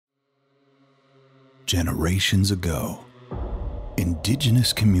Generations ago,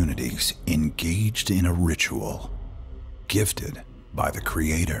 Indigenous communities engaged in a ritual gifted by the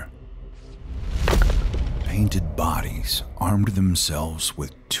Creator. Painted bodies armed themselves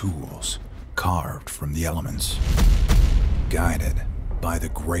with tools carved from the elements. Guided by the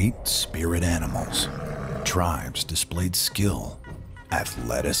great spirit animals, tribes displayed skill,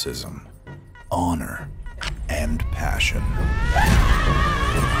 athleticism, honor, and passion.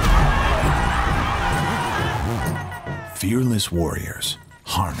 Fearless warriors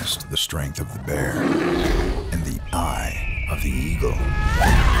harnessed the strength of the bear and the eye of the eagle.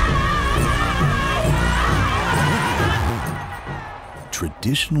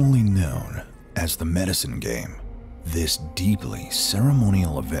 Traditionally known as the medicine game, this deeply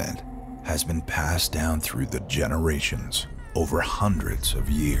ceremonial event has been passed down through the generations over hundreds of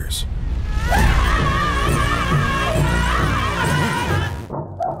years.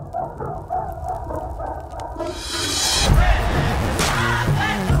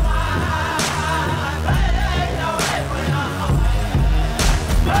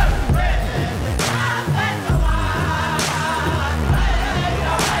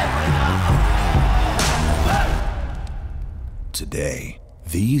 Today,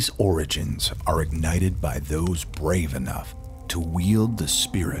 these origins are ignited by those brave enough to wield the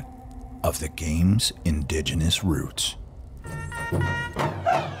spirit of the game's indigenous roots.